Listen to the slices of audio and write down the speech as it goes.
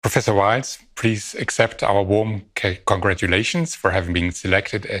Professor Wiles, please accept our warm congratulations for having been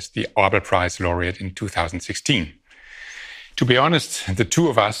selected as the Abel Prize laureate in 2016. To be honest, the two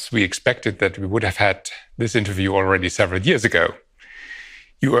of us, we expected that we would have had this interview already several years ago.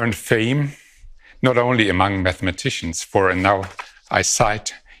 You earned fame not only among mathematicians for, and now I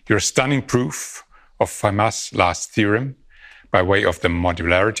cite, your stunning proof of Fermat's last theorem by way of the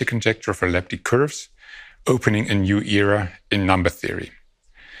modularity conjecture for elliptic curves, opening a new era in number theory.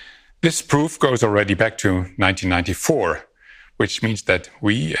 This proof goes already back to 1994, which means that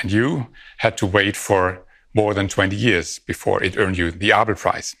we and you had to wait for more than 20 years before it earned you the Abel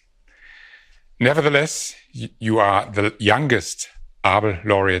Prize. Nevertheless, you are the youngest Abel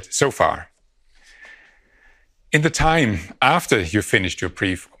laureate so far. In the time after you finished your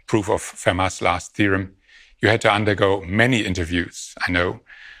proof of Fermat's last theorem, you had to undergo many interviews, I know,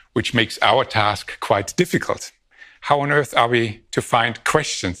 which makes our task quite difficult. How on earth are we to find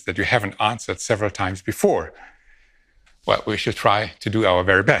questions that you haven't answered several times before? Well, we should try to do our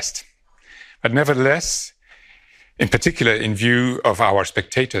very best. But nevertheless, in particular, in view of our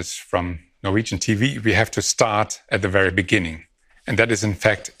spectators from Norwegian TV, we have to start at the very beginning. And that is, in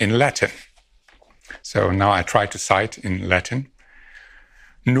fact, in Latin. So now I try to cite in Latin.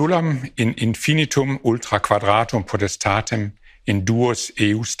 Nullam in infinitum ultra quadratum potestatem in duos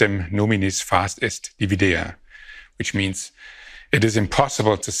eustem nominis fast est dividere, which means it is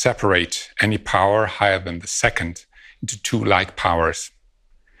impossible to separate any power higher than the second into two like powers.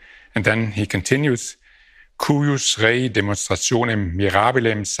 And then he continues, cuius rei demonstrationem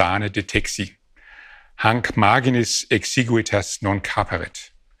mirabilem sane detexi, hanc marginis exiguitas non caperet,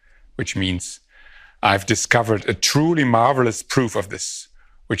 which means I've discovered a truly marvelous proof of this,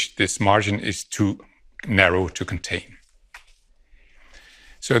 which this margin is too narrow to contain.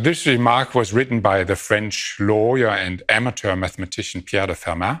 So this remark was written by the French lawyer and amateur mathematician Pierre de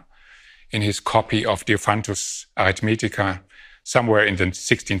Fermat in his copy of Diophantus Arithmetica somewhere in the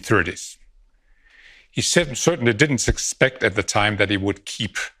 1630s. He certainly didn't expect at the time that he would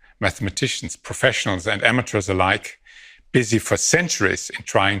keep mathematicians, professionals and amateurs alike busy for centuries in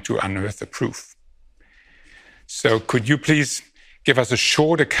trying to unearth a proof. So could you please give us a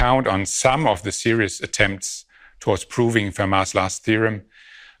short account on some of the serious attempts towards proving Fermat's last theorem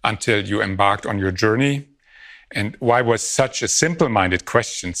until you embarked on your journey? And why was such a simple-minded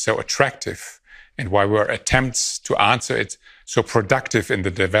question so attractive? And why were attempts to answer it so productive in the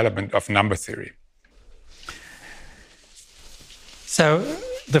development of number theory? So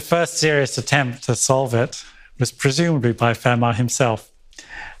the first serious attempt to solve it was presumably by Fermat himself.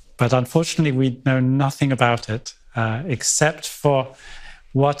 But unfortunately, we know nothing about it, except for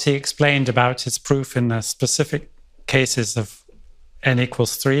what he explained about his proof in the specific cases of n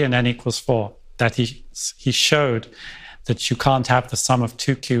equals 3 and n equals 4, that he showed that you can't have the sum of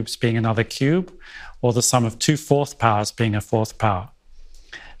two cubes being another cube or the sum of two fourth powers being a fourth power.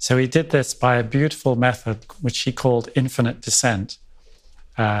 So he did this by a beautiful method which he called infinite descent,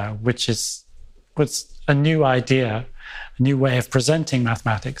 which was a new idea, a new way of presenting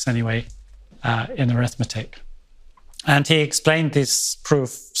mathematics anyway, in arithmetic. And he explained this proof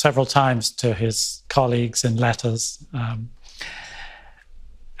several times to his colleagues in letters.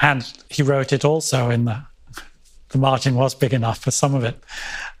 And he wrote it also in the margin was big enough for some of it.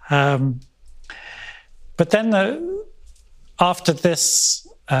 But then after this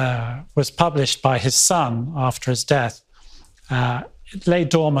was published by his son after his death, it lay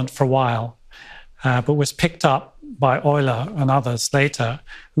dormant for a while, but was picked up by Euler and others later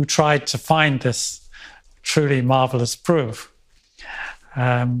who tried to find this truly marvelous proof.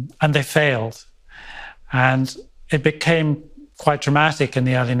 And they failed. And it became quite dramatic in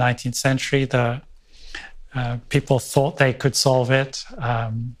the early 19th century. The people thought they could solve it.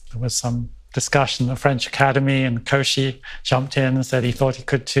 There was some discussion in the French Academy, and Cauchy jumped in and said he thought he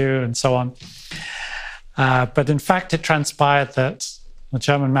could too, and so on. But in fact, it transpired that the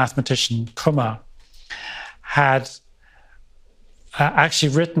German mathematician Kummer had actually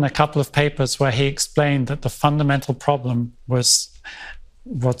written a couple of papers where he explained that the fundamental problem was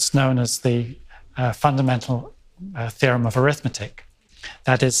what's known as the fundamental theorem of arithmetic.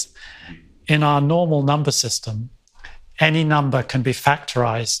 That is, in our normal number system, any number can be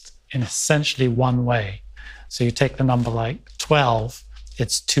factorized in essentially one way. So you take the number like 12,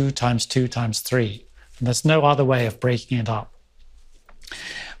 it's 2 times 2 times 3. And there's no other way of breaking it up.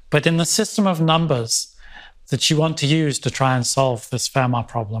 But in the system of numbers that you want to use to try and solve this Fermat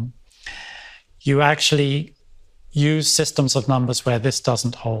problem, you actually use systems of numbers where this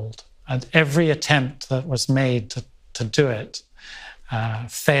doesn't hold. And every attempt that was made to do it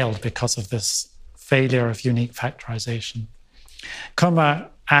failed because of this failure of unique factorization. Kummer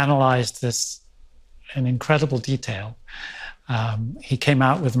analyzed this in incredible detail. He came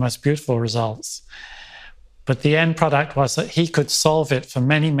out with the most beautiful results. But the end product was that he could solve it for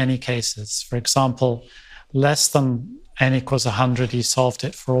many, many cases. For example, less than n equals 100, he solved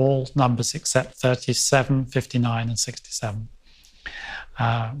it for all numbers except 37, 59, and 67.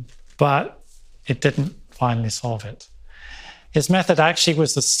 But it didn't finally solve it. His method actually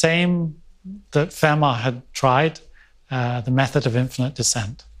was the same that Fermat had tried, the method of infinite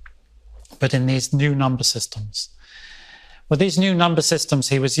descent, but in these new number systems. Well, these new number systems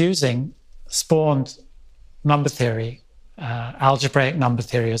he was using spawned number theory, algebraic number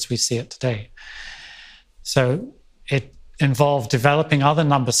theory as we see it today. So it involved developing other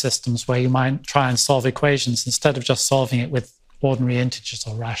number systems where you might try and solve equations instead of just solving it with ordinary integers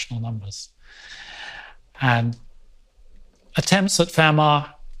or rational numbers. And attempts at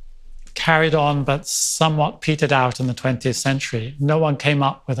Fermat carried on, but somewhat petered out in the 20th century. No one came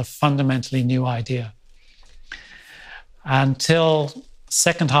up with a fundamentally new idea. Until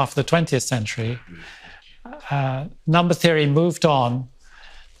second half of the 20th century, number theory moved on,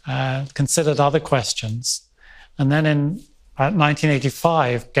 considered other questions. And then in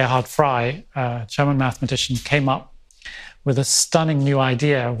 1985, Gerhard Frey, a German mathematician, came up with a stunning new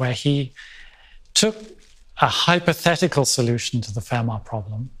idea where he took a hypothetical solution to the Fermat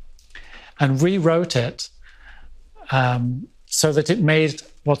problem and rewrote it so that it made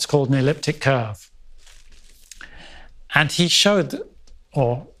what's called an elliptic curve. And he showed,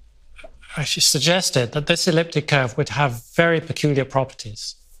 or actually suggested, that this elliptic curve would have very peculiar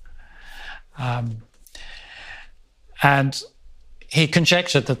properties. And he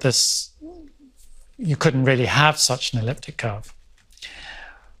conjectured that you couldn't really have such an elliptic curve.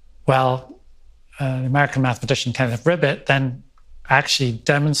 Well, the American mathematician Kenneth Ribbett then actually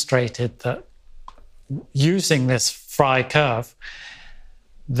demonstrated that using this Frey curve,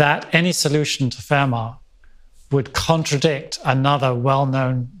 that any solution to Fermat would contradict another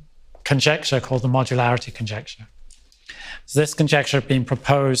well-known conjecture called the modularity conjecture. So this conjecture had been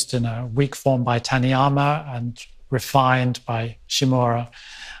proposed in a weak form by Taniyama and refined by Shimura.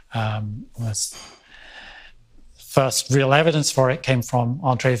 First real evidence for it came from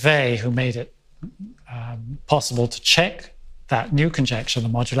André Weil, who made it possible to check that new conjecture, the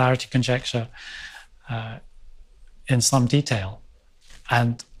modularity conjecture, in some detail.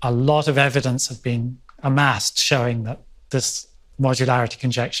 And a lot of evidence had been amassed showing that this modularity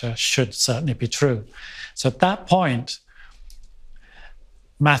conjecture should certainly be true. So at that point,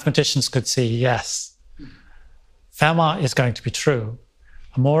 mathematicians could see, yes, Fermat is going to be true.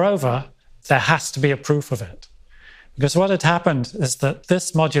 And moreover, there has to be a proof of it. Because what had happened is that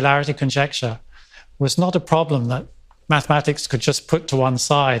this modularity conjecture was not a problem that mathematics could just put to one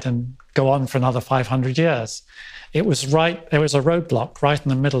side and go on for another 500 years. It was there was a roadblock right in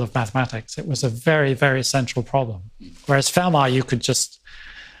the middle of mathematics. It was a very, very central problem. Whereas Fermat, you could just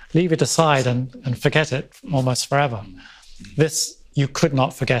leave it aside and forget it almost forever. This, you could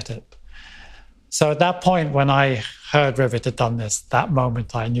not forget it. So at that point, when I heard Rivet had done this, that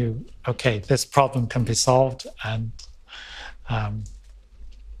moment I knew, okay, this problem can be solved, and I'm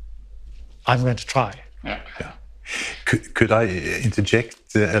going to try. Yeah. Could I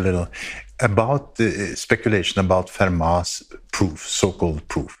interject a little about the speculation about Fermat's proof, so-called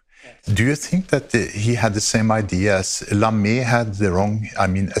proof? Yes. Do you think that he had the same idea as Lamé had the wrong? I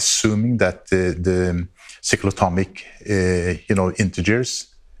mean, assuming that the cyclotomic, integers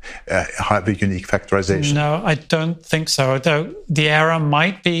have a unique factorization. No, I don't think so. Though the error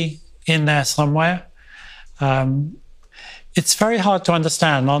might be in there somewhere. It's very hard to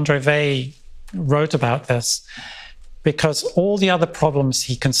understand. André Weil wrote about this because all the other problems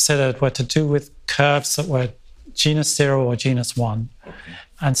he considered were to do with curves that were genus 0 or genus 1. Okay.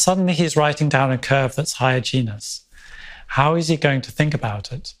 And suddenly he's writing down a curve that's higher genus. How is he going to think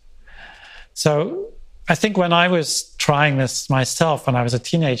about it? So I think when I was trying this myself when I was a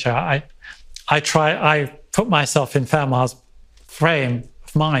teenager, I put myself in Fermat's frame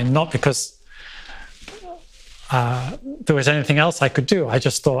of mind, not because there was anything else I could do. I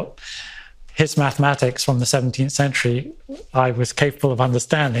just thought his mathematics from the 17th century, I was capable of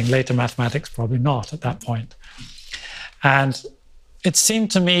understanding. Later mathematics, probably not at that point. And it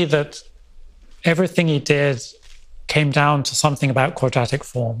seemed to me that everything he did came down to something about quadratic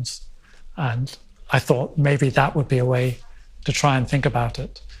forms. And I thought maybe that would be a way to try and think about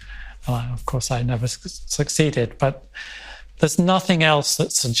it. Of course, I never succeeded, but there's nothing else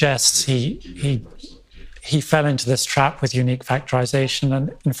that suggests he fell into this trap with unique factorization.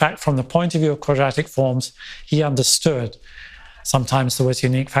 And in fact, from the point of view of quadratic forms, he understood Sometimes there was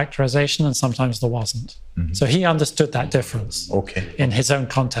unique factorization and sometimes there wasn't. So he understood that difference in his own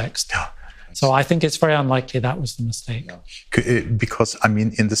context. Yeah. So I think it's very unlikely that was the mistake. Because, I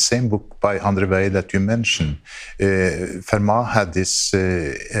mean, in the same book by Andre Weil that you mentioned, Fermat had this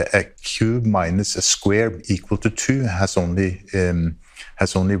a cube minus a square equal to 2 has only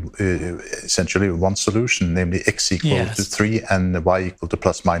essentially one solution, namely x equal to 3 and y equal to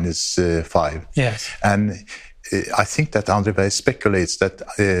plus minus 5. Yes. And I think that Andre Weil speculates that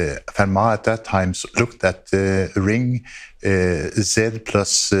Fermat at that time looked at the ring z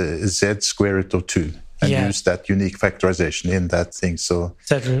plus z square root of 2 and used that unique factorization in that thing. So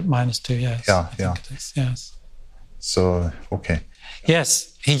z root minus 2, yes. Yeah. Yes. So,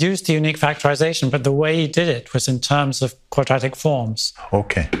 Yes, he used the unique factorization, but the way he did it was in terms of quadratic forms.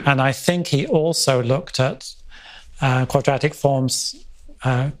 And I think he also looked at quadratic forms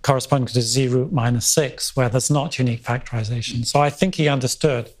corresponding to z root minus 6, where there's not unique factorization. So I think he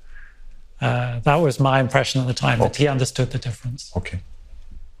understood. That was my impression at the time, that he understood the difference.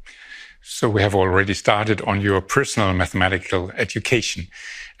 So we have already started on your personal mathematical education.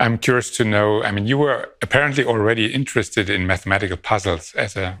 I'm curious to know, I mean, you were apparently already interested in mathematical puzzles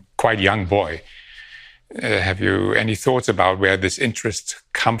as a quite young boy. Have you any thoughts about where this interest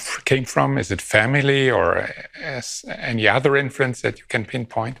came from? Is it family or any other influence that you can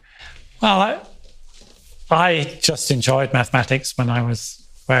pinpoint? Well, I just enjoyed mathematics when I was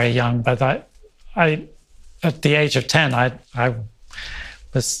very young, but I at the age of 10, I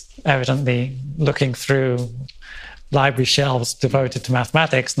was evidently looking through library shelves devoted to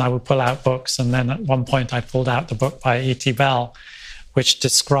mathematics, and I would pull out books. And then at one point I pulled out the book by E.T. Bell, which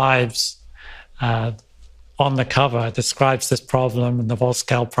describes, on the cover, describes this problem and the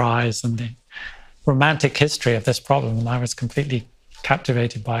Volskel Prize and the romantic history of this problem. And I was completely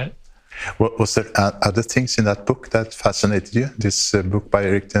captivated by it. Was there other things in that book that fascinated you, this book by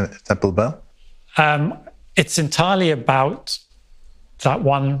Eric Temple Bell? It's entirely about that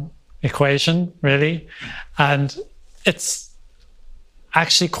one equation, really. And it's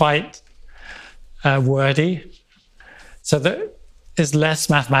actually quite wordy. So there is less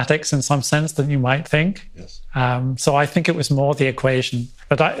mathematics in some sense than you might think. Yes. So I think it was more the equation.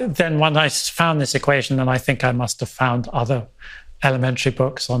 But then when I found this equation, then I think I must have found other elementary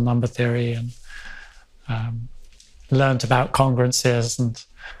books on number theory and learned about congruences and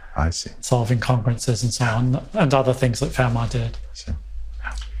solving congruences and so on, and other things that Fermat did.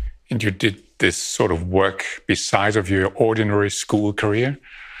 And you did this sort of work besides of your ordinary school career?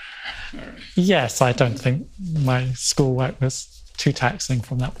 Yes, I don't think my schoolwork was too taxing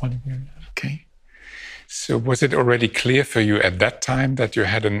from that point of view. Okay. So was it already clear for you at that time that you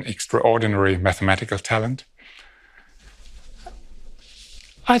had an extraordinary mathematical talent?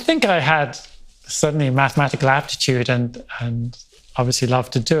 I think I had certainly mathematical aptitude and obviously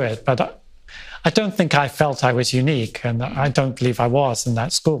loved to do it, but I don't think I felt I was unique, and I don't believe I was in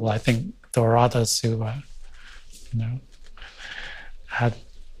that school. I think there were others who, had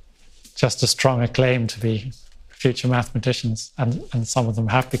just as strong a claim to be future mathematicians, and some of them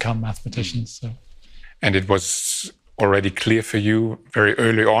have become mathematicians. So. And it was already clear for you very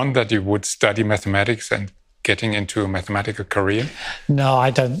early on that you would study mathematics and getting into a mathematical career? No,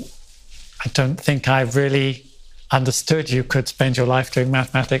 I don't think I really understood you could spend your life doing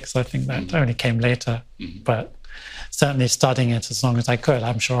mathematics. I think that only came later, but certainly studying it as long as I could.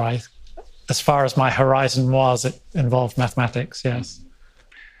 I'm sure as far as my horizon was, it involved mathematics, yes.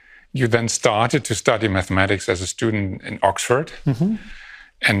 You then started to study mathematics as a student in Oxford,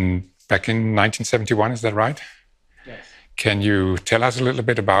 and back in 1971, is that right? Yes. Can you tell us a little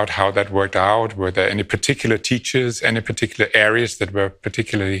bit about how that worked out? Were there any particular teachers, any particular areas that were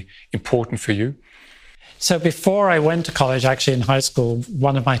particularly important for you? So before I went to college, actually in high school,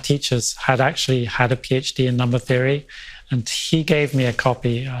 one of my teachers had actually had a PhD in number theory, and he gave me a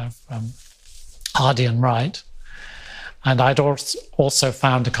copy of Hardy and Wright. And I'd also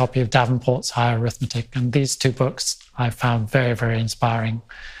found a copy of Davenport's Higher Arithmetic. And these two books I found very, very inspiring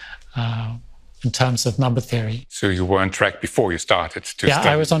in terms of number theory. So you were on track before you started to study?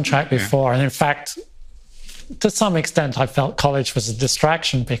 Yeah, I was on track before. Yeah. And in fact, to some extent, I felt college was a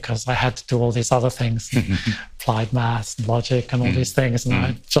distraction because I had to do all these other things, applied maths and logic and all these things. And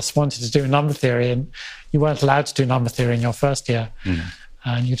I just wanted to do number theory. And you weren't allowed to do number theory in your first year.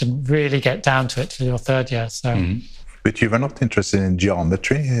 And you didn't really get down to it till your third year. So. But you were not interested in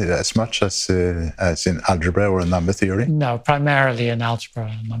geometry as much as in algebra or number theory? No, primarily in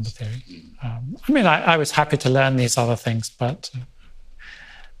algebra and number theory. I mean, I was happy to learn these other things, but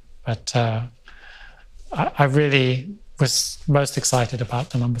I really was most excited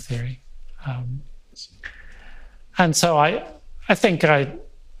about the number theory. And so I think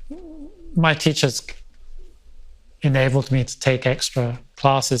my teachers enabled me to take extra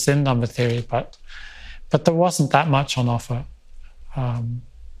classes in number theory, but there wasn't that much on offer. I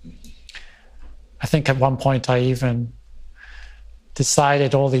think at one point I even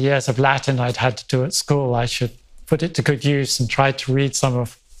decided all the years of Latin I'd had to do at school, I should put it to good use and try to read some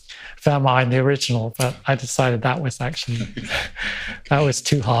of Fermat in the original, but I decided that was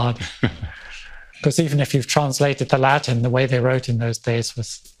too hard. Because even if you've translated the Latin, the way they wrote in those days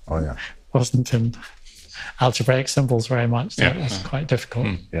wasn't in algebraic symbols very much, so it was quite difficult.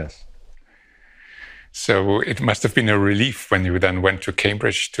 Yes. So it must have been a relief when you then went to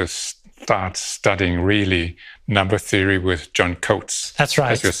Cambridge to start studying really number theory with John Coates. That's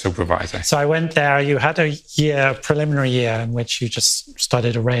right. As your supervisor. So I went there. You had a preliminary year in which you just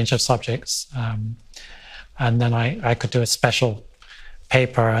studied a range of subjects. And then I could do a special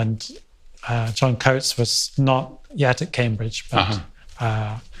paper, and John Coates was not yet at Cambridge, but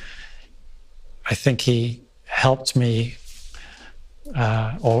I think he helped me,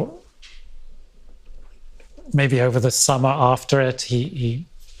 or maybe over the summer after it,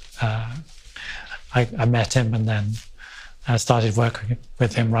 I met him, and then I started working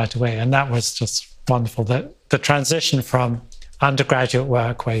with him right away. And that was just wonderful. The transition from undergraduate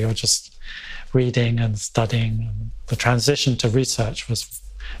work, where you're just reading and studying, and the transition to research was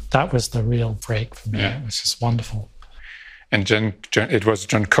the real break for me. Yeah. It was just wonderful. And it was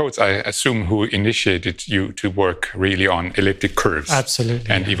John Coates, I assume, who initiated you to work really on elliptic curves. Absolutely.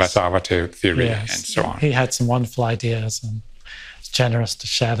 And yes. Iwasawa theory, Yes. and so on. He had some wonderful ideas and was generous to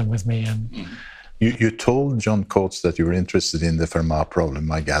share them with me. And You told John Coates that you were interested in the Fermat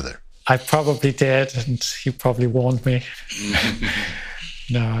problem, I gather. I probably did, and he probably warned me.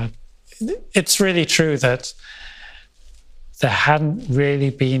 No, it's really true that there hadn't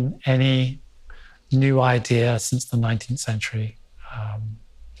really been any new idea since the 19th century.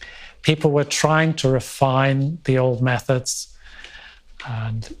 People were trying to refine the old methods.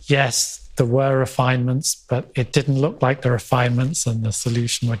 And yes, there were refinements, but it didn't look like the refinements and the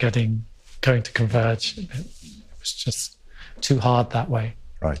solution were going to converge. It was just too hard that way.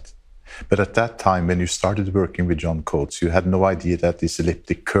 Right. But at that time, when you started working with John Coates, you had no idea that this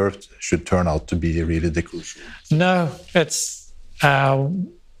elliptic curve should turn out to be really the crucial. No, it's a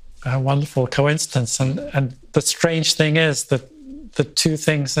wonderful coincidence. And the strange thing is that the two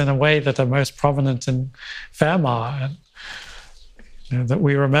things in a way that are most prominent in Fermat that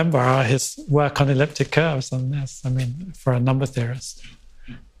we remember are his work on elliptic curves. And yes, I mean, for a number theorist.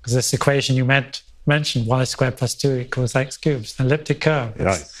 Because this equation you mentioned, y squared plus 2 equals x cubed, an elliptic curve.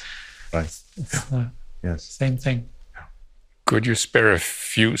 Right. Yes. Same thing. Could you spare a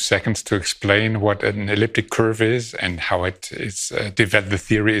few seconds to explain what an elliptic curve is and how it is the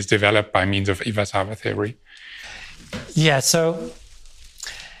theory is developed by means of Iwasawa theory? Yeah, so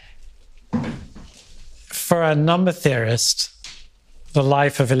for a number theorist, the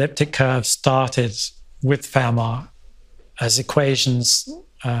life of elliptic curves started with Fermat as equations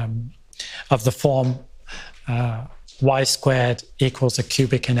of the form y squared equals a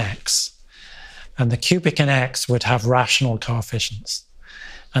cubic in x. And the cubic in x would have rational coefficients.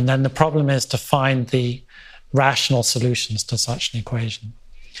 And then the problem is to find the rational solutions to such an equation.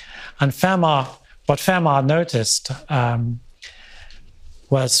 And what Fermat noticed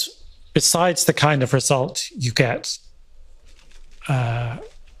was, besides the kind of result you get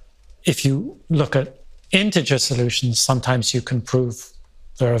if you look at integer solutions, sometimes you can prove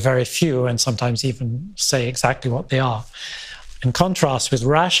there are very few and sometimes even say exactly what they are. In contrast with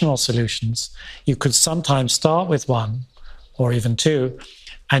rational solutions, you could sometimes start with one or even two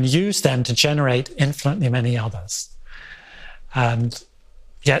and use them to generate infinitely many others. And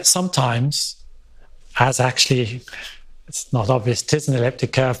yet sometimes, as actually, it's not obvious it is an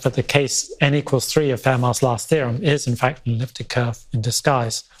elliptic curve, but the case n equals 3 of Fermat's last theorem is in fact an elliptic curve in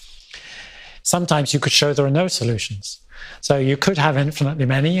disguise. Sometimes you could show there are no solutions. So you could have infinitely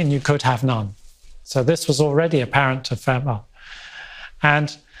many and you could have none. So this was already apparent to Fermat.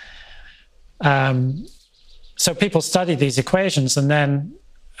 And so people studied these equations, and then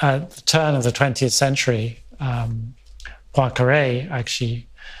at the turn of the 20th century, Poincaré actually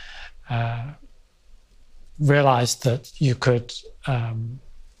realized that you could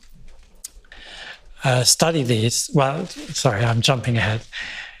study these. Well, sorry, I'm jumping ahead.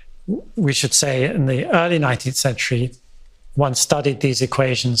 We should say in the early 19th century, one studied these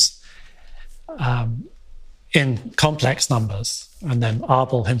equations in complex numbers. And then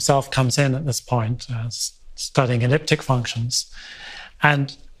Abel himself comes in at this point, studying elliptic functions.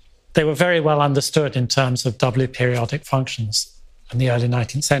 And they were very well understood in terms of doubly periodic functions. in the early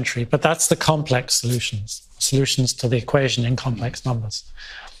 19th century, but that's the complex solutions to the equation in complex numbers.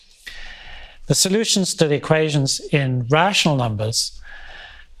 The solutions to the equations in rational numbers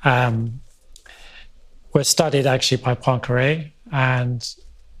were studied actually by Poincaré, and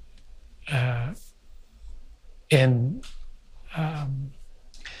there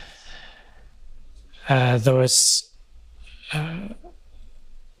was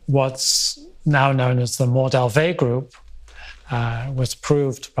what's now known as the Mordell-Weil group, was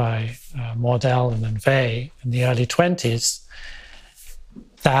proved by Mordell and then Weil in the early 20s,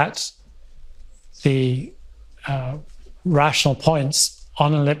 that the rational points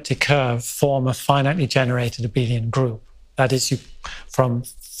on an elliptic curve form a finitely generated abelian group. That is, from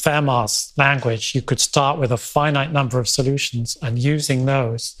Fermat's language, you could start with a finite number of solutions and using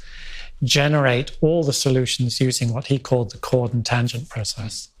those, generate all the solutions using what he called the chord and tangent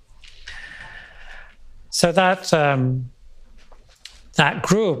process. So that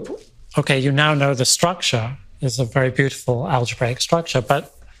group, okay, you now know the structure is a very beautiful algebraic structure,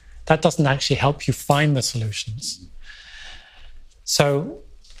 but that doesn't actually help you find the solutions. So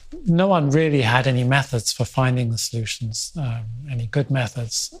no one really had any methods for finding the solutions, any good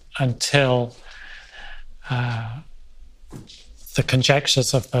methods, until the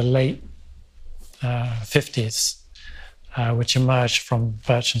conjectures of the late 50s, which emerged from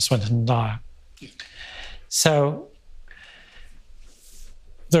Birch and Swinnerton and Dyer. So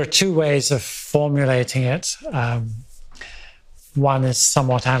there are two ways of formulating it. One is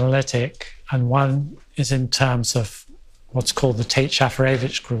somewhat analytic, and one is in terms of what's called the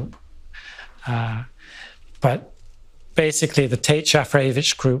Tate-Shafarevich group. But basically, the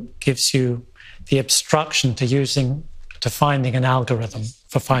Tate-Shafarevich group gives you the abstraction to finding an algorithm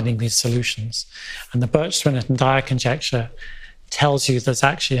for finding these solutions. And the Birch, Swinnerton, Dyer conjecture tells you there's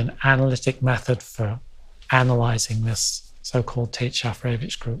actually an analytic method for analyzing this so-called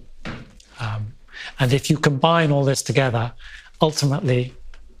Tate-Shafarevich group. And if you combine all this together, ultimately,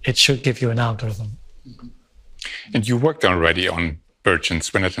 it should give you an algorithm. And you worked already on Birch and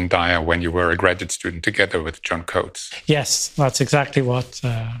Swinnerton Dyer when you were a graduate student together with John Coates. Yes, that's exactly what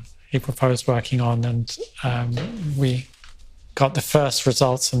he proposed working on. And we got the first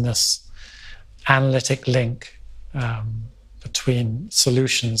results in this analytic link between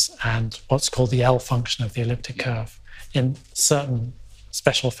solutions and what's called the L function of the elliptic curve in certain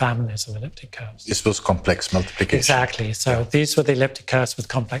special families of elliptic curves. This was complex multiplication. Exactly. So these were the elliptic curves with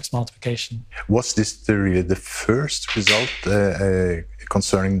complex multiplication. Was this really the first result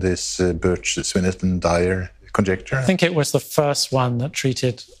concerning this Birch, Swinnerton, Dyer conjecture? I think it was the first one that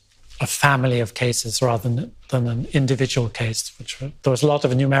treated a family of cases rather than an individual case. There was a lot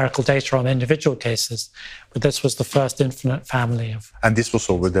of numerical data on individual cases, but this was the first infinite family of... And this was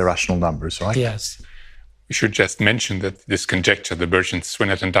over the rational numbers, right? Yes. We should just mention that this conjecture, the Birch and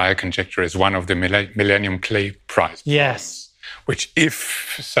Swinnerton Dyer conjecture, is one of the Millennium Clay Prize. Yes. Which,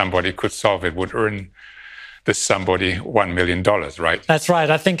 if somebody could solve it, would earn this somebody $1 million, right? That's right.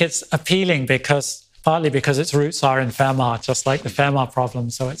 I think it's appealing partly because its roots are in Fermat, just like the Fermat problem.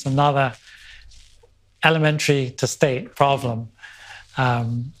 So it's another elementary to state problem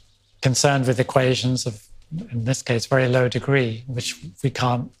concerned with equations of, in this case, very low degree, which we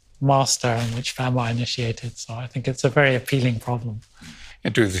can't master and which Fermat initiated. So I think it's a very appealing problem.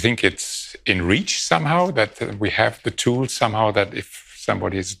 And do you think it's in reach somehow, that we have the tools somehow, that if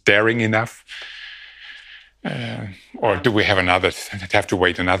somebody is daring enough, or do we have to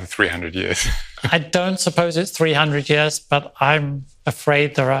wait another 300 years? I don't suppose it's 300 years, but I'm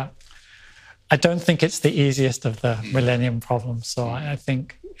afraid I don't think it's the easiest of the millennium problems. So I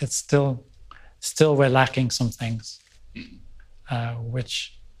think it's still we're lacking some things,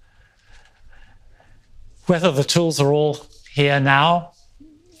 which, whether the tools are all here now,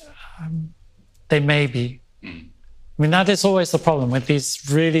 they may be. I mean, that is always the problem with these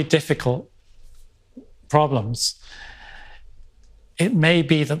really difficult problems. It may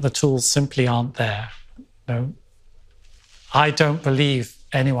be that the tools simply aren't there. No, I don't believe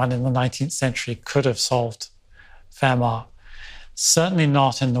anyone in the 19th century could have solved Fermat, certainly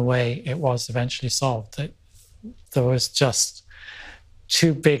not in the way it was eventually solved. There was just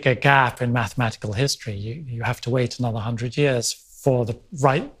too big a gap in mathematical history. You have to wait another 100 years for the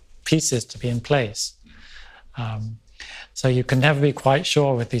right pieces to be in place. So you can never be quite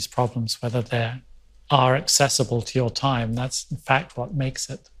sure with these problems whether they are accessible to your time. That's, in fact, what makes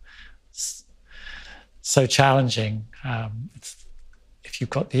it so challenging. If you've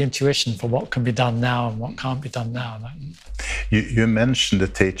got the intuition for what can be done now and what can't be done now. You mentioned the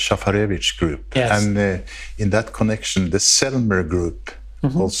Tate-Shafarevich group. Yes. And in that connection, the Selmer group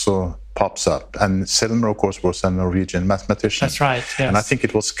also pops up. And Selmer, of course, was a Norwegian mathematician. That's right, yes. And I think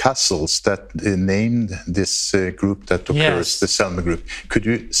it was Cassels that named this group that occurs, the Selmer group. Could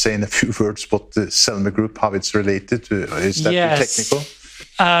you say in a few words what the Selmer group, how it's related to? Is that technical?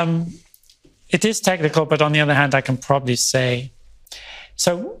 It is technical, but on the other hand, I can probably say...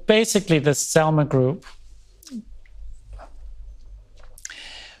 So basically, the Selmer group,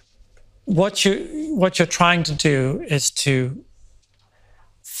 what you're trying to do is to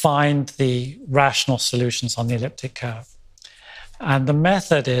find the rational solutions on the elliptic curve. And the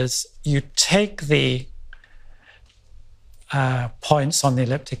method is you take the points on the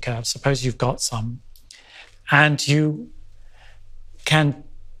elliptic curve, suppose you've got some, and you can,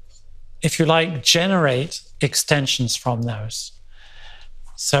 if you like, generate extensions from those.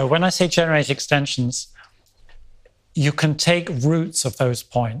 So when I say generate extensions, you can take roots of those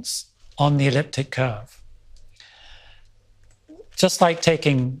points on the elliptic curve. Just like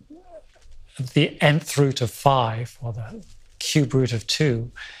taking the nth root of 5 or the cube root of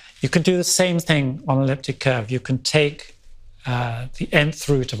 2, you can do the same thing on an elliptic curve. You can take the nth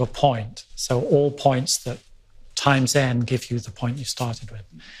root of a point, so all points that times n give you the point you started with.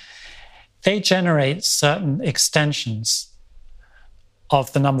 They generate certain extensions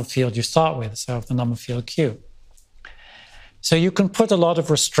of the number field you start with, so of the number field Q. So you can put a lot of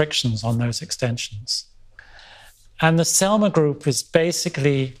restrictions on those extensions. And the Selmer group is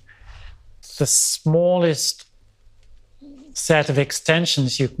basically the smallest set of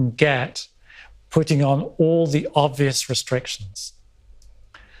extensions you can get, putting on all the obvious restrictions.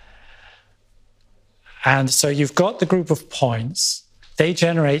 And so you've got the group of points, they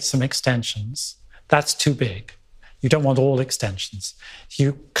generate some extensions. That's too big. You don't want all extensions.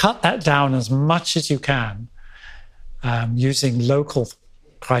 You cut that down as much as you can using local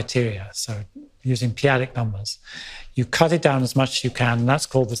criteria, so using p-adic numbers. You cut it down as much as you can, and that's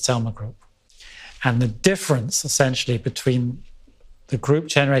called the Selmer group. And the difference, essentially, between the group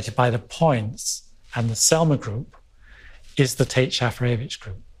generated by the points and the Selmer group is the Tate-Shafarevich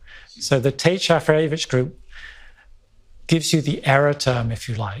group. So the Tate-Shafarevich group gives you the error term, if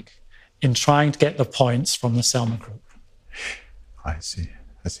you like, in trying to get the points from the Selmer group. I see.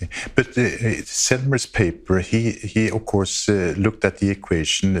 But Selmer's paper, he of course looked at the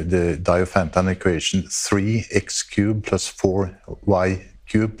equation, the Diophantine equation, 3x cubed plus 4y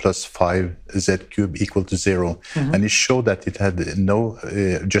cubed plus 5z cubed equal to 0. Mm-hmm. And he showed that it had no,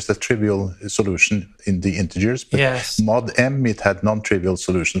 just a trivial solution in the integers, but yes. Mod m, it had non-trivial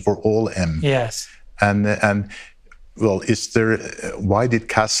solution for all m. Yes. And well, why did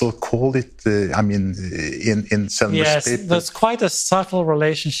Cassel call it, in Selmer's paper? Yes, there's quite a subtle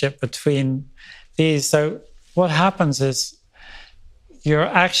relationship between these. So what happens is you're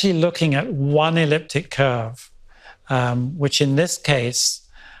actually looking at one elliptic curve, which in this case,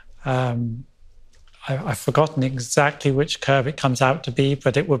 I've forgotten exactly which curve it comes out to be,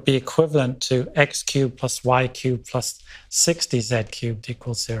 but it would be equivalent to x cubed plus y cubed plus 60z cubed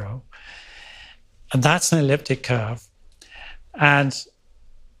equals 0. And that's an elliptic curve. And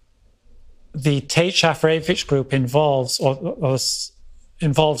the Tate-Shafarevich group involves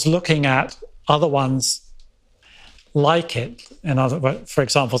looking at other ones like it. For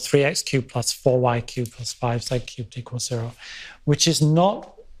example, 3x cubed plus 4y cubed plus 5z cubed equals 0, which is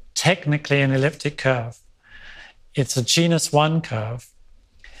not technically an elliptic curve. It's a genus 1 curve,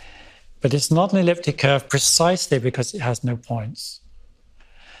 but it's not an elliptic curve precisely because it has no points.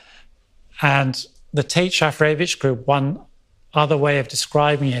 And the Tate-Shafarevich group, one other way of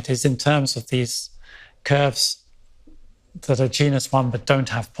describing it is in terms of these curves that are genus 1 but don't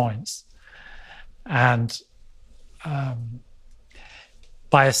have points. And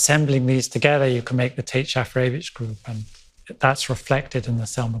by assembling these together, you can make the Tate-Shafarevich group, and that's reflected in the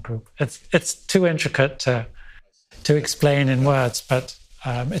Selmer group. It's too intricate to explain in words, but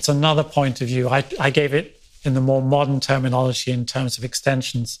it's another point of view. I gave it in the more modern terminology in terms of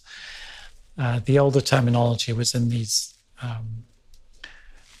extensions. The older terminology was in these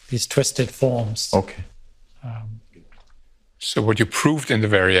twisted forms. Okay. So what you proved in the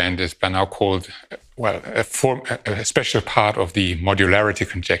very end is by now called, a special part of the modularity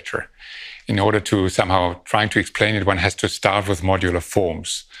conjecture. In order to somehow trying to explain it, one has to start with modular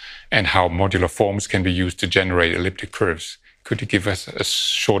forms and how modular forms can be used to generate elliptic curves. Could you give us a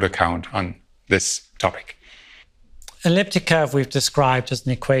short account on this topic? Elliptic curve we've described as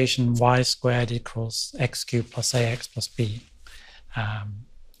an equation y squared equals x cubed plus ax plus b.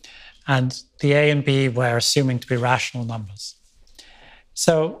 And the a and b we're assuming to be rational numbers.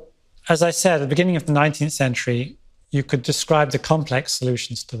 So, as I said, at the beginning of the 19th century, you could describe the complex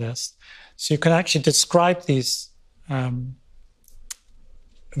solutions to this. So you can actually describe these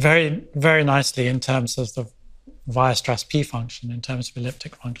very, very nicely in terms of the Weierstrass P function, in terms of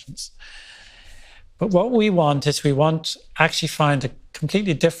elliptic functions. But what we want is actually find a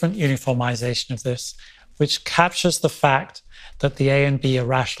completely different uniformization of this, which captures the fact that the A and B are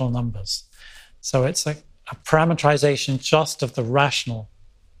rational numbers. So it's a parameterization just of the rational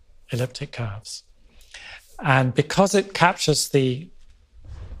elliptic curves. And because it captures the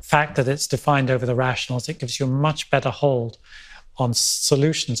fact that it's defined over the rationals, it gives you a much better hold on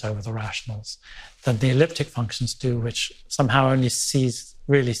solutions over the rationals than the elliptic functions do, which somehow only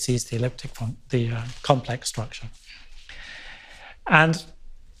really sees the elliptic complex structure. And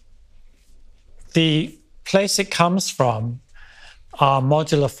the place it comes from are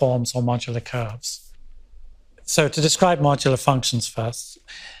modular forms or modular curves. So to describe modular functions first.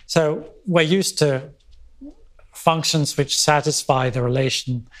 So we're used to functions which satisfy the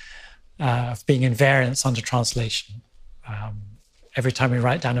relation of being invariants under translation. Every time we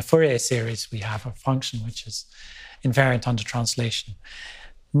write down a Fourier series, we have a function which is invariant under translation.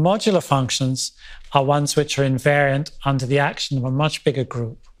 Modular functions are ones which are invariant under the action of a much bigger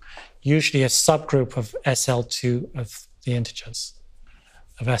group, usually a subgroup of SL2 of the integers,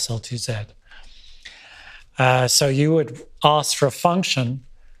 of SL2Z. So you would ask for a function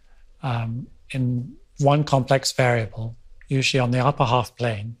in one complex variable, usually on the upper half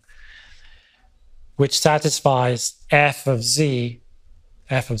plane, which satisfies f of z,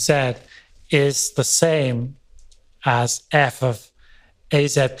 f of z, is the same as f of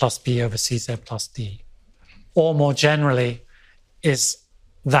az plus b over cz plus d. Or more generally, is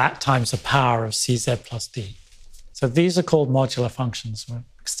that times the power of cz plus d. So these are called modular functions, were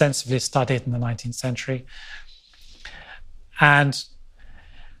extensively studied in the 19th century. And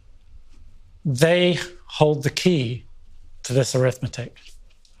they hold the key to this arithmetic.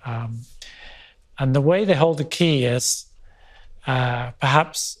 And the way they hold the key is,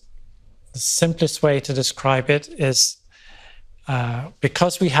 perhaps the simplest way to describe it is,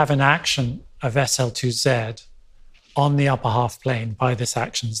 because we have an action of SL2Z on the upper half plane, by this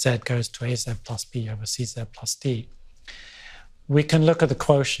action z goes to az plus b over cz plus d, we can look at the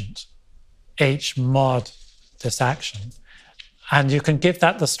quotient, h mod this action, and you can give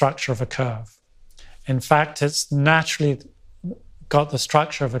that the structure of a curve. In fact, it's naturally got the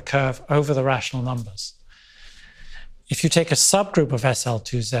structure of a curve over the rational numbers. If you take a subgroup of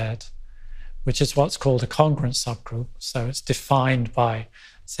SL2Z, which is what's called a congruent subgroup, so it's defined by,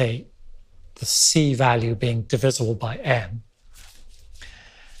 say, the C value being divisible by n,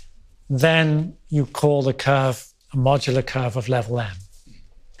 then you call the curve a modular curve of level m.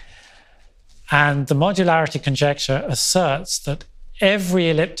 And the modularity conjecture asserts that every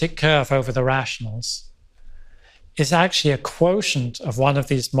elliptic curve over the rationals is actually a quotient of one of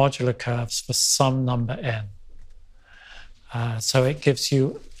these modular curves for some number n. So it gives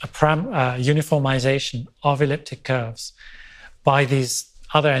you a uniformization of elliptic curves by these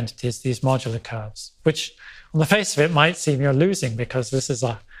other entities, these modular curves, which on the face of it might seem you're losing because this is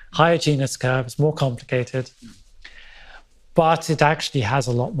a higher genus curve, it's more complicated, but it actually has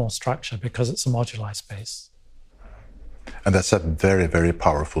a lot more structure because it's a moduli space. And that's a very, very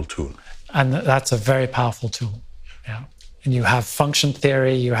powerful tool. And that's a very powerful tool, yeah. And you have function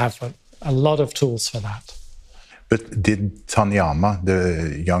theory, you have a lot of tools for that. But did Taniyama,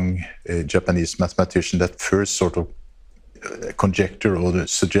 the young Japanese mathematician that first sort of conjecture or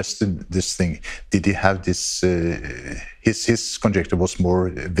suggested this thing, did he have this, his conjecture was more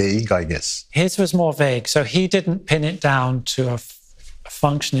vague, I guess? His was more vague, so he didn't pin it down to a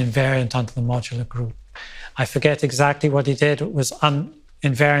function invariant under the modular group. I forget exactly what he did. It was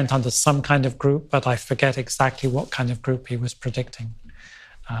invariant under some kind of group, but I forget exactly what kind of group he was predicting.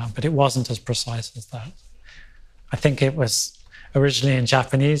 But it wasn't as precise as that. I think it was originally in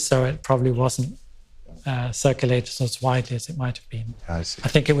Japanese, so it probably wasn't circulated as widely as it might have been. I see. I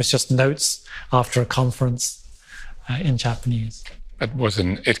think it was just notes after a conference in Japanese. It was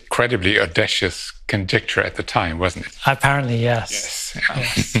an incredibly audacious conjecture at the time, wasn't it? Apparently, yes.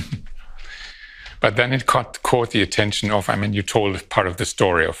 Yes. Yes. But then it caught the attention of, I mean, you told part of the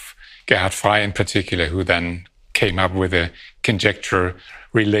story of Gerhard Frey in particular, who then came up with a conjecture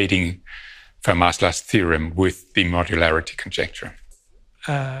relating Fermat's last theorem with the modularity conjecture.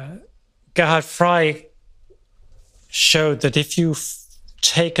 Gerhard Frey showed that if you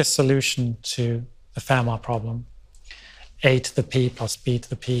take a solution to the Fermat problem, a to the p plus b to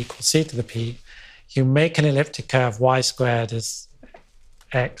the p equals c to the p, you make an elliptic curve y squared is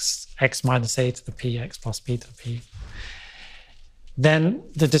x minus a to the p, x plus b to the p, then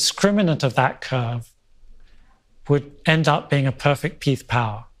the discriminant of that curve would end up being a perfect pth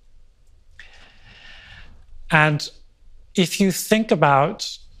power. And if you think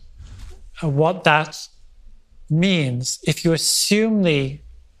about what that means, if you assume this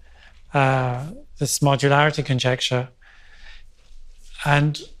modularity conjecture,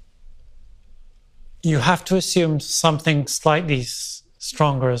 and you have to assume something slightly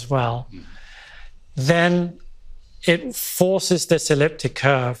stronger as well, then it forces this elliptic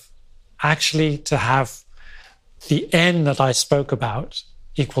curve actually to have the n that I spoke about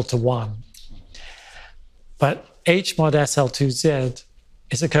equal to 1. But H mod SL2Z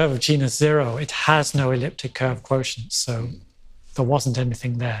is a curve of genus 0. It has no elliptic curve quotient, so there wasn't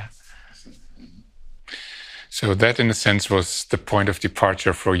anything there. So that, in a sense, was the point of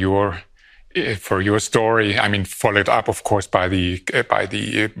departure for your story. I mean, followed up, of course, by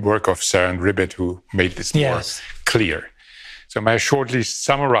the work of Sarah and Ribbett, who made this more clear. So may I shortly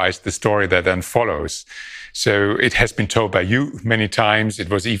summarize the story that then follows? So it has been told by you many times. It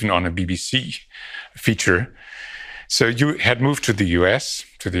was even on a BBC feature. So you had moved to the US,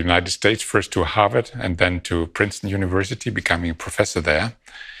 to the United States, first to Harvard and then to Princeton University, becoming a professor there.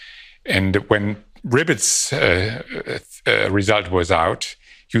 And when Ribbett's result was out,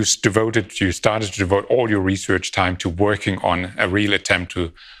 you started to devote all your research time to working on a real attempt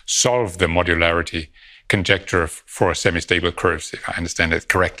to solve the modularity conjecture for semi-stable curves, if I understand it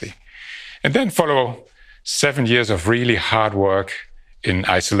correctly. And then follow 7 years of really hard work in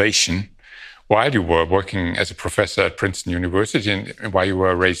isolation while you were working as a professor at Princeton University and while you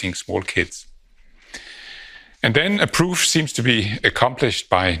were raising small kids. And then a proof seems to be accomplished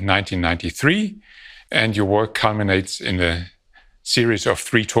by 1993, and your work culminates in a series of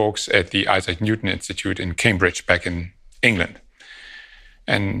 3 talks at the Isaac Newton Institute in Cambridge, back in England.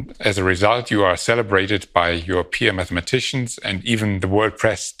 And as a result, you are celebrated by your peer mathematicians, and even the world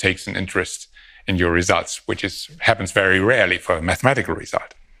press takes an interest in your results, which happens very rarely for a mathematical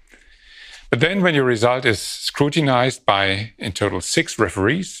result. But then when your result is scrutinized by, in total, 6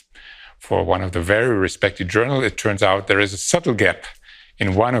 referees for one of the very respected journals, it turns out there is a subtle gap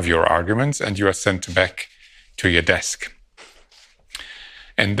in one of your arguments, and you are sent back to your desk.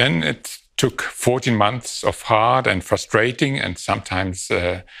 And then it took 14 months of hard and frustrating and sometimes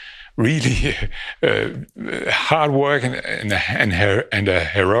really hard work and a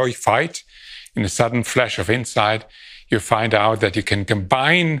heroic fight. In a sudden flash of insight, you find out that you can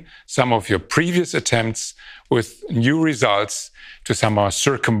combine some of your previous attempts with new results to somehow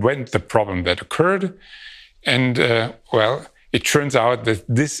circumvent the problem that occurred. And it turns out that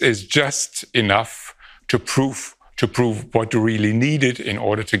this is just enough to prove what you really needed in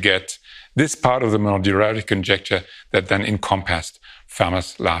order to get this part of the modularity conjecture that then encompassed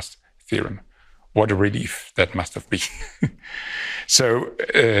Fermat's last theorem. What a relief that must have been. So,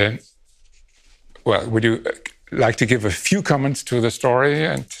 would you like to give a few comments to the story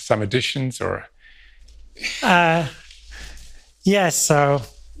and some additions, or? Yes. So,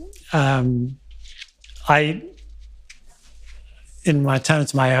 in my terms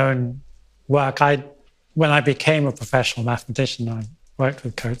of my own work, when I became a professional mathematician, I worked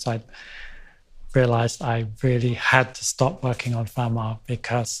with Coates, I realized I really had to stop working on Fermat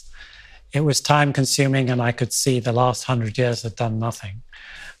because it was time consuming and I could see the last 100 years had done nothing.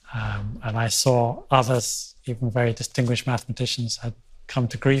 And I saw others, even very distinguished mathematicians, had come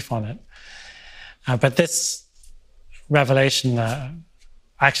to grief on it. But this revelation,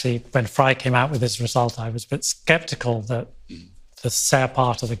 actually, when Frey came out with his result, I was a bit skeptical that the Serre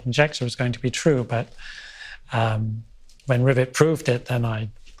part of the conjecture was going to be true. But when Ribbett proved it,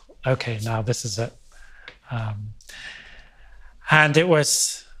 then okay, now this is it. And it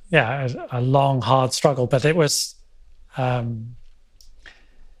was, a long, hard struggle, but it was,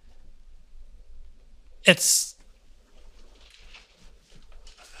 it's,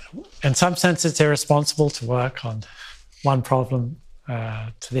 in some sense, it's irresponsible to work on one problem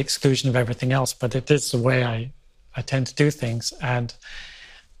to the exclusion of everything else, but it is the way I tend to do things. And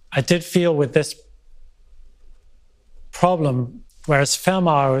I did feel with this problem, whereas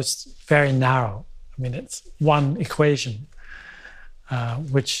Fermat was very narrow. I mean, it's one equation,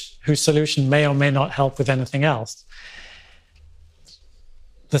 whose solution may or may not help with anything else.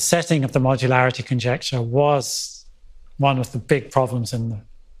 The setting of the modularity conjecture was one of the big problems in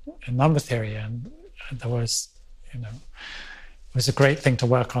number theory, and there was, it was a great thing to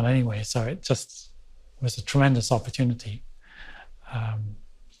work on anyway. So it just was a tremendous opportunity.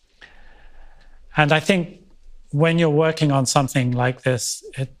 And I think when you're working on something like this,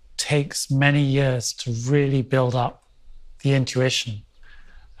 it takes many years to really build up the intuition,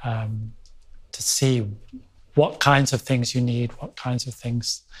 to see what kinds of things you need, what kinds of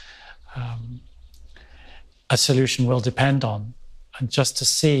things a solution will depend on. And just to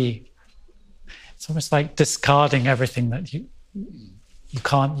see, it's almost like discarding everything that you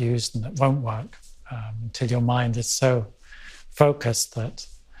can't use and that won't work until your mind is so focused that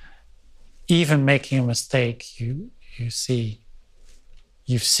even making a mistake, you've seen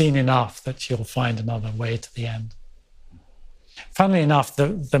enough that you'll find another way to the end. Funnily enough,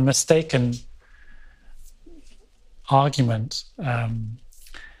 the mistaken argument,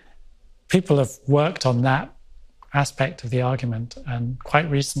 people have worked on that aspect of the argument, and quite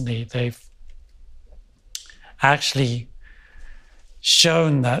recently they've actually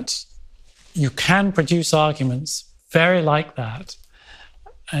shown that you can produce arguments very like that.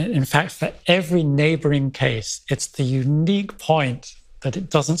 In fact, for every neighboring case, it's the unique point that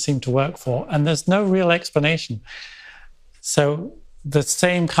it doesn't seem to work for, and there's no real explanation. So the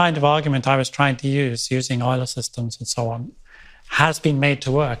same kind of argument I was trying to use, using Euler systems and so on, has been made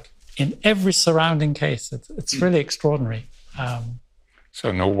to work in every surrounding case. It's really extraordinary.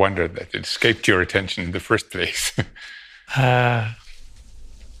 So no wonder that it escaped your attention in the first place.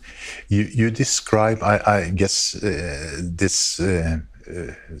 You describe, I guess, this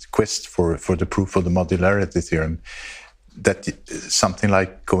quest for the proof of the modularity theorem, that something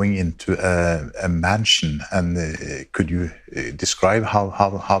like going into a mansion, and could you describe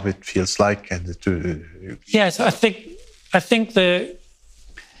how it feels like? Yes, I think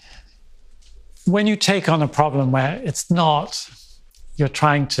when you take on a problem where it's not, you're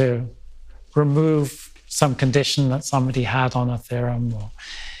trying to remove some condition that somebody had on a theorem, or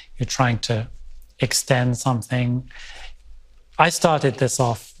you're trying to extend something. I started this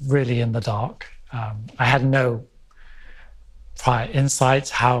off really in the dark. I had no prior insights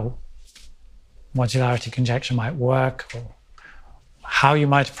how modularity conjecture might work or how you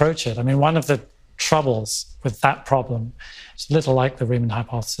might approach it. I mean, one of the troubles with that problem, it's a little like the Riemann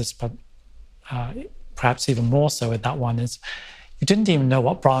hypothesis, but perhaps even more so with that one, is you didn't even know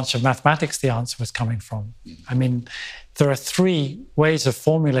what branch of mathematics the answer was coming from. I mean, there are three ways of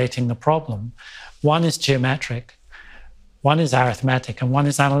formulating the problem. One is geometric, one is arithmetic, and one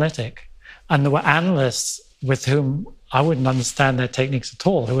is analytic. And there were analysts with whom I wouldn't understand their techniques at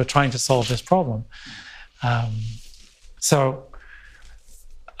all, who were trying to solve this problem. I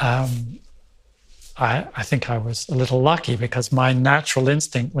think I was a little lucky, because my natural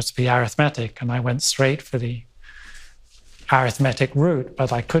instinct was to be arithmetic, and I went straight for the arithmetic route,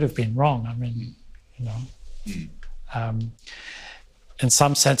 but I could have been wrong. I mean, in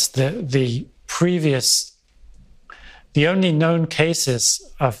some sense, the only known cases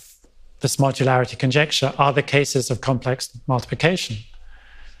of this modularity conjecture are the cases of complex multiplication.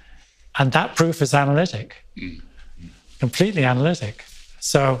 And that proof is analytic, completely analytic.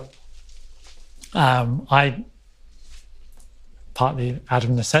 So I, partly out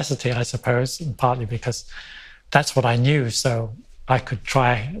of necessity, I suppose, and partly because that's what I knew, so I could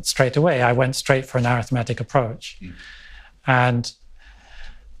try it straight away. I went straight for an arithmetic approach. And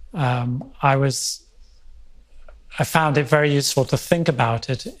I found it very useful to think about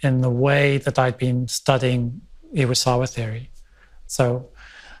it in the way that I'd been studying Iwasawa theory. So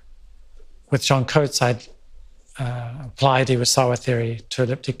with John Coates, I'd applied Iwasawa theory to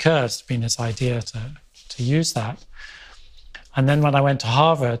elliptic curves. It's been his idea to use that. And then when I went to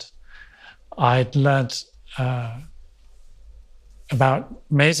Harvard, I'd learned about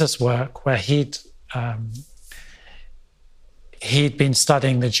Mesa's work, where he'd been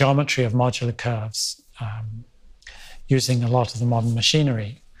studying the geometry of modular curves using a lot of the modern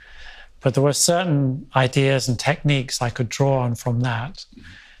machinery. But there were certain ideas and techniques I could draw on from that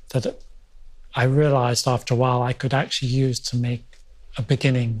I realized after a while I could actually use to make a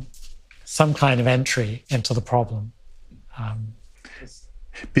beginning, some kind of entry into the problem.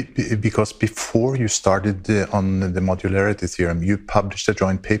 Because before you started on the modularity theorem, you published a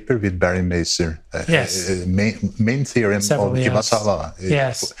joint paper with Barry Mazur, yes. Main theorem of Iwasawa.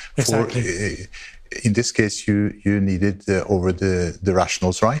 Yes, exactly. In this case, you needed over the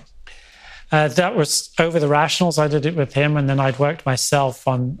rationals, right? That was over the rationals. I did it with him, and then I'd worked myself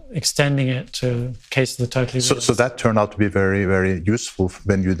on extending it to case of the totally real. So that turned out to be very, very useful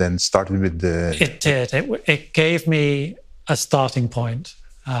when you then started with the... It did. It gave me a starting point.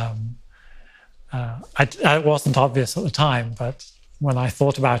 It wasn't obvious at the time, but when I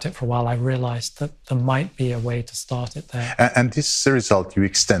thought about it for a while, I realized that there might be a way to start it there. And this result you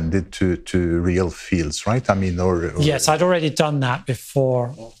extended to real fields, right? I mean, or... Yes, I'd already done that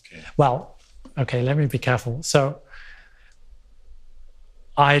before. Okay. Well, okay, let me be careful. So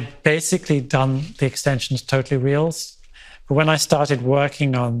I'd basically done the extension to totally reals, but when I started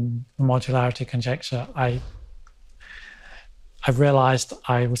working on the modularity conjecture, I realized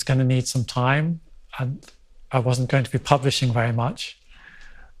I was going to need some time, and I wasn't going to be publishing very much.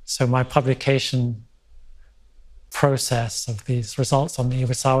 So my publication process of these results on the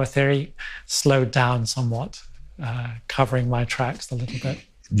Iwasawa theory slowed down somewhat, covering my tracks a little bit.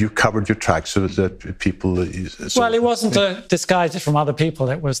 You covered your tracks so that people... Well, it wasn't to disguise it from other people.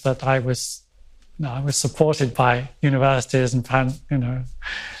 It was that I was supported by universities and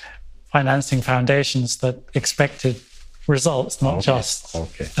financing foundations that expected results, not just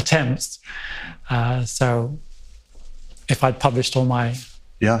attempts. So if I'd published all my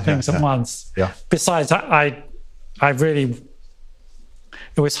things at once. Besides, I really...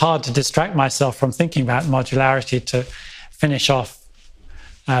 It was hard to distract myself from thinking about modularity to finish off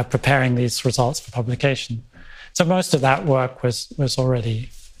preparing these results for publication. So most of that work was already...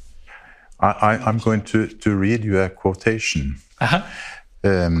 I'm going to read you a quotation.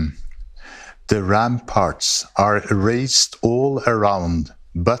 The ramparts are raised all around,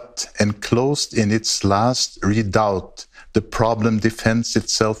 but enclosed in its last redoubt, the problem defends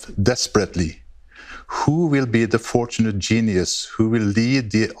itself desperately. Who will be the fortunate genius who will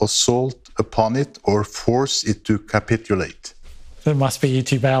lead the assault upon it or force it to capitulate? It must be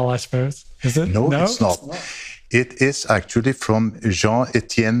E.T. Bell, I suppose. Is it? No, it's not. It is actually from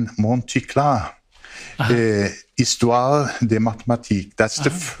Jean-Étienne Monticlat, Histoire des mathématiques. That's the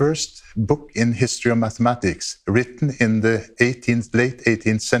first book in history of mathematics, written in the late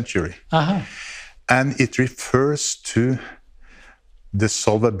 18th century. And it refers to the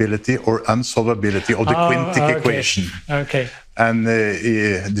solvability or unsolvability of the quintic equation. And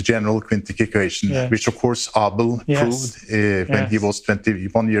the general quintic equation, which of course Abel proved when he was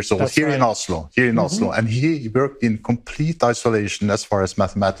 21 years old. That's here in Oslo. And he worked in complete isolation as far as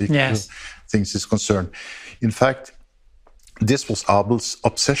mathematical things is concerned. In fact, this was Abel's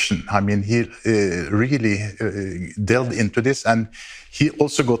obsession. I mean, he really delved into this, and he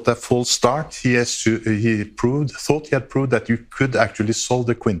also got a false start. Thought he had proved that you could actually solve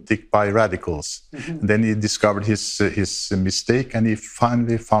the quintic by radicals. Then he discovered his mistake, and he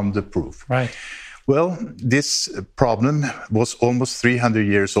finally found the proof. Well, this problem was almost 300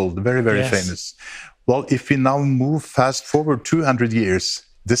 years old, very, very famous. Well, if we now move fast forward 200 years,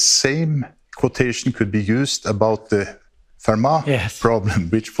 the same quotation could be used about the Fermat problem,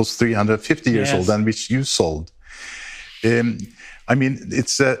 which was 350 years old and which you solved. I mean,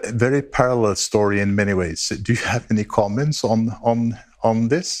 it's a very parallel story in many ways. Do you have any comments on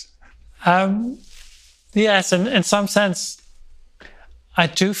this? Yes, and in some sense, I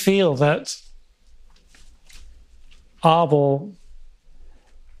do feel that Abel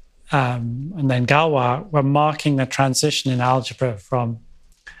and then Galois were marking the transition in algebra from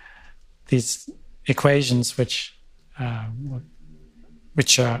these equations which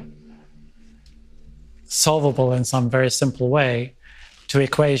are solvable in some very simple way to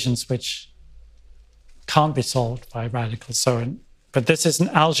equations which can't be solved by radicals. But this is an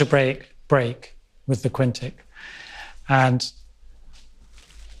algebraic break with the quintic. And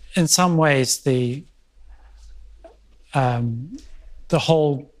in some ways, the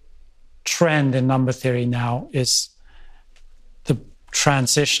whole trend in number theory now is the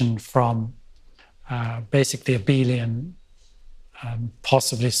transition from basically abelian,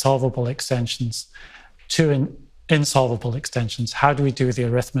 possibly solvable extensions to insolvable extensions. How do we do the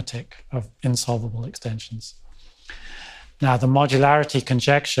arithmetic of insolvable extensions? Now, the modularity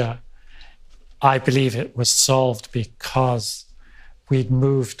conjecture, I believe it was solved because we'd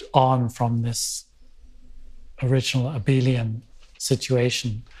moved on from this original abelian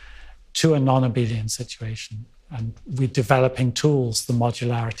situation to a non-abelian situation. And we're developing tools, the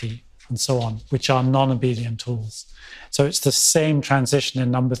modularity and so on, which are non-abelian tools. So it's the same transition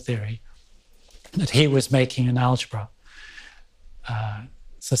in number theory that he was making in algebra.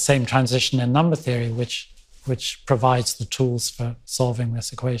 It's the same transition in number theory which provides the tools for solving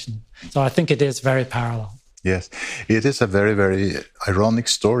this equation. So I think it is very parallel. Yes, it is a very, very ironic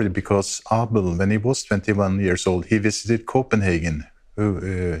story because Abel, when he was 21 years old, he visited Copenhagen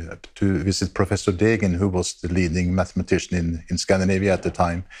to visit Professor Degen, who was the leading mathematician in Scandinavia at the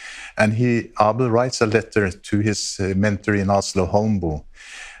time. And Abel writes a letter to his mentor in Oslo, Holmboe,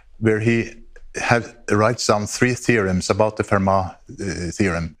 where he writes down 3 theorems about the Fermat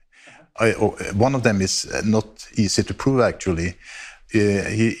theorem. One of them is not easy to prove, actually.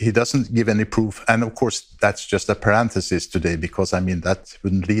 He doesn't give any proof. And of course, that's just a parenthesis today, because, I mean, that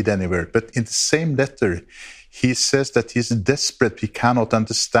wouldn't lead anywhere. But in the same letter, he says that he's desperate. He cannot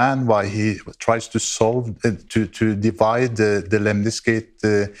understand why he tries to solve, to divide the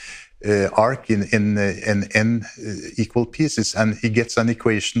lemniscate arc in n equal pieces, and he gets an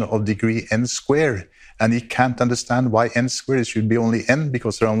equation of degree n square, and he can't understand why n squared should be only n,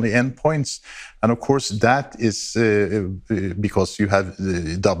 because there are only n points. And of course that is because you have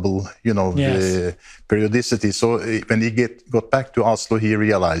double, Yes. periodicity. So when he got back to Oslo, he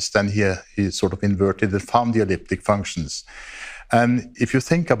realized, and he sort of inverted and found the elliptic functions. And if you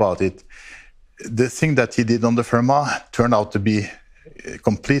think about it, the thing that he did on the Fermat turned out to be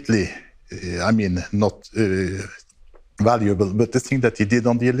completely, not valuable, but the thing that he did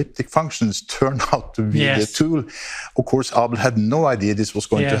on the elliptic functions turned out to be the tool. Of course, Abel had no idea this was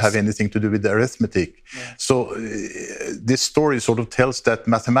going to have anything to do with the arithmetic. Yeah. So this story sort of tells that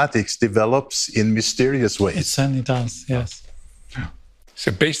mathematics develops in mysterious ways. It certainly does, yes.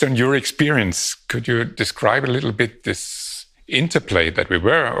 So based on your experience, could you describe a little bit this interplay that we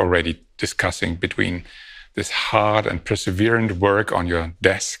were already discussing between this hard and perseverant work on your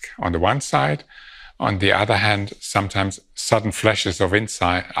desk on the one side, on the other hand, sometimes sudden flashes of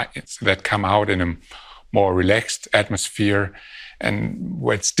insight that come out in a more relaxed atmosphere, and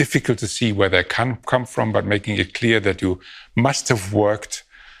where it's difficult to see where they come from, but making it clear that you must have worked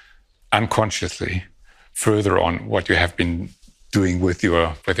unconsciously further on what you have been doing with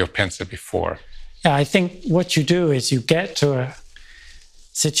your pencil before. Yeah, I think what you do is you get to a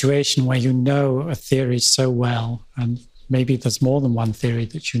situation where you know a theory so well, and maybe there's more than one theory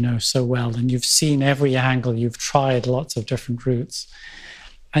that you know so well, and you've seen every angle, you've tried lots of different routes,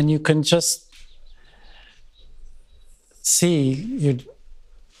 and you can just see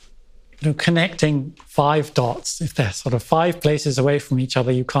you're connecting 5 dots. If they're sort of 5 places away from each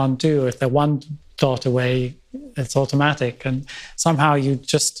other, you can't do. If they're 1 dot away, it's automatic. And somehow you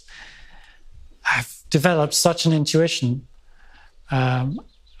just have developed such an intuition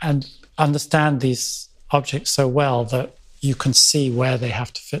and understand these objects so well that you can see where they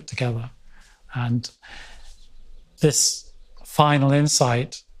have to fit together. And this final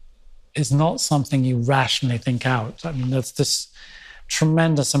insight is not something you rationally think out. I mean, there's this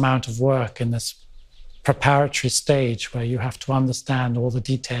tremendous amount of work in this preparatory stage where you have to understand all the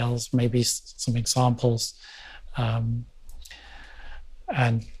details, maybe some examples, and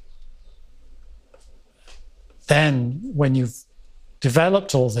then when you've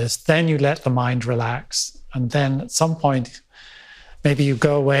developed all this, then you let the mind relax. And then at some point, maybe you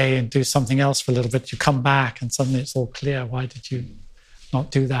go away and do something else for a little bit, you come back and suddenly it's all clear. Why did you not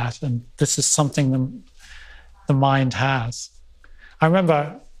do that? And this is something the mind has. I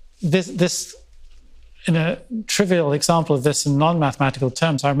remember this in a trivial example of this in non-mathematical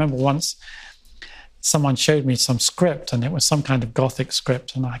terms. I remember once someone showed me some script, and it was some kind of Gothic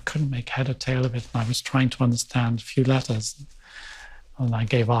script, and I couldn't make head or tail of it. And I was trying to understand a few letters, and I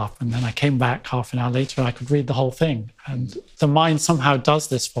gave up. And then I came back half an hour later, and I could read the whole thing. And the mind somehow does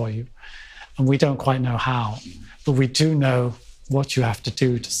this for you, and we don't quite know how, but we do know what you have to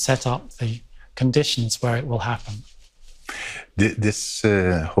do to set up the conditions where it will happen. This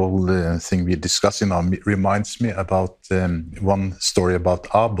whole thing we're discussing now reminds me about one story about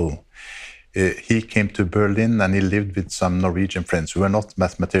Abel. He came to Berlin and he lived with some Norwegian friends who were not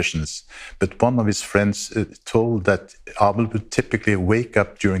mathematicians. But one of his friends told that Abel would typically wake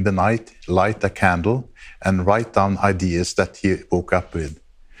up during the night, light a candle, and write down ideas that he woke up with.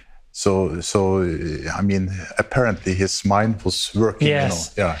 So I mean, apparently his mind was working.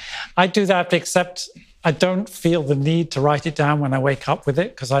 Yes. Yeah. I do that, except I don't feel the need to write it down when I wake up with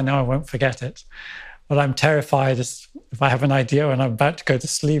it, because I know I won't forget it. But I'm terrified if I have an idea and I'm about to go to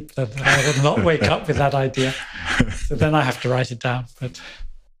sleep, that I will not wake up with that idea. So then I have to write it down. But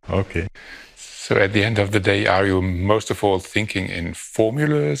okay. So at the end of the day, are you most of all thinking in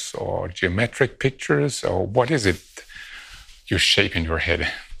formulas or geometric pictures, or what is it you shape in your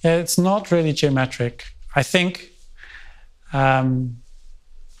head? Yeah, it's not really geometric. I think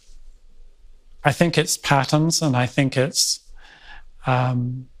it's patterns, and I think it's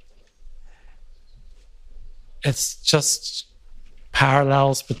just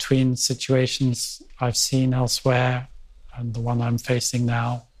parallels between situations I've seen elsewhere and the one I'm facing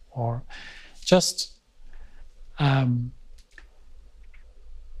now, or just in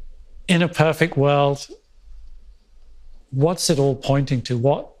a perfect world, what's it all pointing to?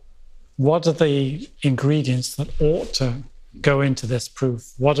 What are the ingredients that ought to go into this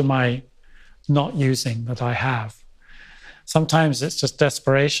proof? What am I not using that I have? Sometimes it's just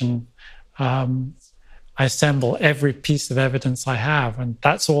desperation. I assemble every piece of evidence I have, and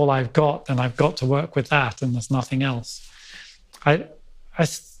that's all I've got, and I've got to work with that, and there's nothing else. I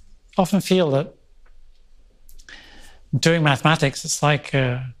often feel that doing mathematics, it's like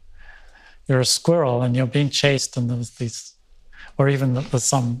you're a squirrel and you're being chased, and there's these, or even that there's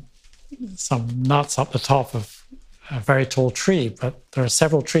some some nuts up the top of a very tall tree, but there are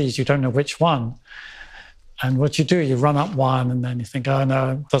several trees, you don't know which one. And what you do, you run up one and then you think, oh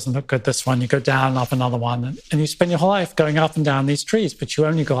no, it doesn't look good, this one. You go down, up another one. And you spend your whole life going up and down these trees, but you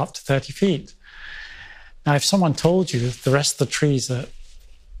only go up to 30 feet. Now, if someone told you the rest of the trees that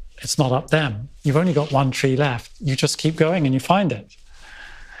it's not up them, you've only got one tree left. You just keep going and you find it.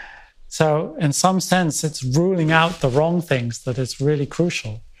 So in some sense, it's ruling out the wrong things that is really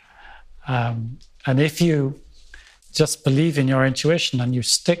crucial. And if you just believe in your intuition and you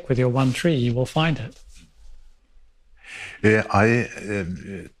stick with your one tree, you will find it.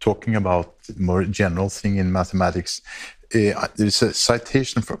 Talking about more general thing in mathematics, there's a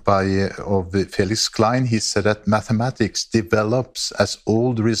citation of Felix Klein. He said that mathematics develops as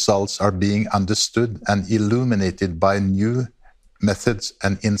old results are being understood and illuminated by new methods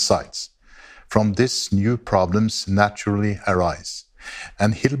and insights. From this, new problems naturally arise.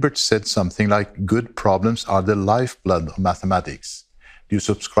 And Hilbert said something like, good problems are the lifeblood of mathematics. Do you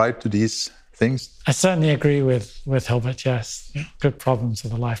subscribe to these things? I certainly agree with Hilbert, yes. Good problems are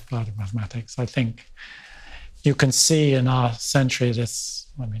the lifeblood of mathematics. I think you can see in our century this,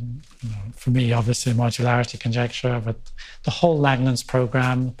 for me, obviously, modularity conjecture, but the whole Langlands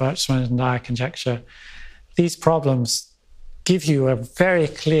program, the Birchman and Dyer conjecture, these problems give you a very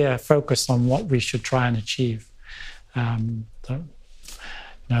clear focus on what we should try and achieve. The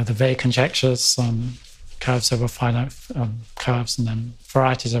Weil conjectures on curves over finite curves and then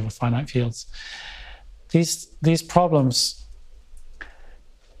varieties over finite fields. These problems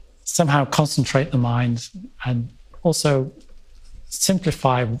somehow concentrate the mind and also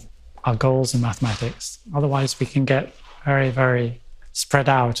simplify our goals in mathematics. Otherwise, we can get very, very spread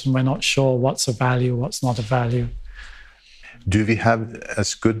out and we're not sure what's of value, what's not of value. Do we have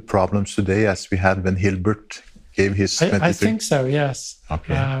as good problems today as we had when Hilbert gave his... I think so, yes.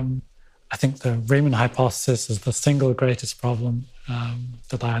 Okay. I think the Riemann hypothesis is the single greatest problem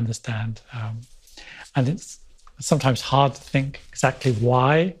that I understand. And it's sometimes hard to think exactly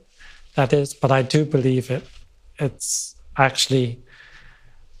why that is, but I do believe it's actually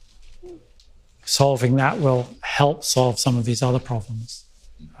solving that will help solve some of these other problems.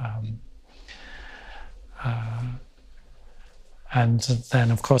 And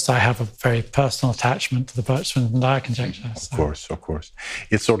then, of course, I have a very personal attachment to the Birchman and Dyer conjecture. Of course.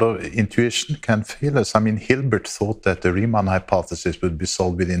 It's sort of intuition can fail us. I mean, Hilbert thought that the Riemann hypothesis would be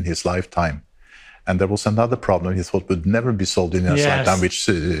solved within his lifetime. And there was another problem he thought would never be solved in his lifetime, which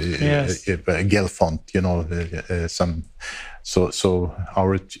Gelfond, So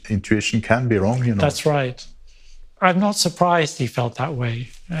our intuition can be wrong, That's right. I'm not surprised he felt that way.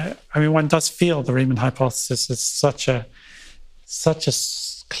 One does feel the Riemann hypothesis is such a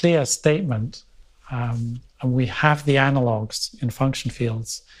clear statement, and we have the analogues in function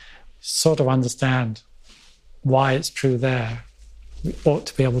fields, sort of understand why it's true there. We ought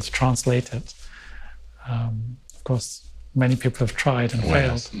to be able to translate it. Of course, many people have tried and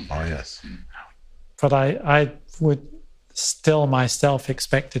failed. Oh, yes. But I would still myself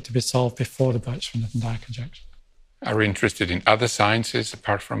expect it to be solved before the Birchman and Dyer conjecture. Are you interested in other sciences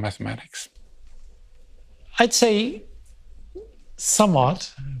apart from mathematics? I'd say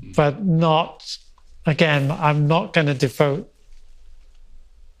somewhat, but not, again, I'm not going to devote,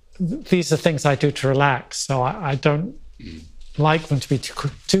 these are things I do to relax, so I don't like them to be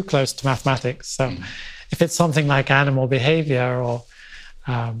too close to mathematics. So if it's something like animal behavior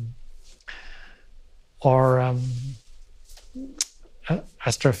or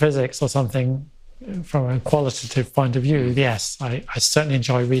astrophysics or something from a qualitative point of view, yes, I certainly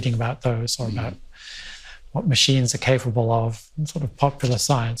enjoy reading about those or about what machines are capable of, sort of popular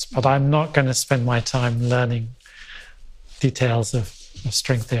science. But I'm not going to spend my time learning details of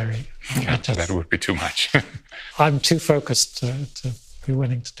string theory. That would be too much. I'm too focused to be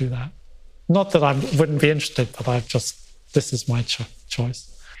willing to do that. Not that I wouldn't be interested, but this is my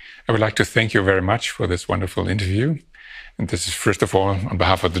choice. I would like to thank you very much for this wonderful interview. And this is, first of all, on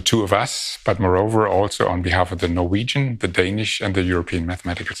behalf of the two of us, but moreover, also on behalf of the Norwegian, the Danish, and the European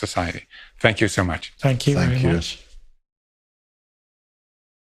Mathematical Society. Thank you so much. Thank you very much.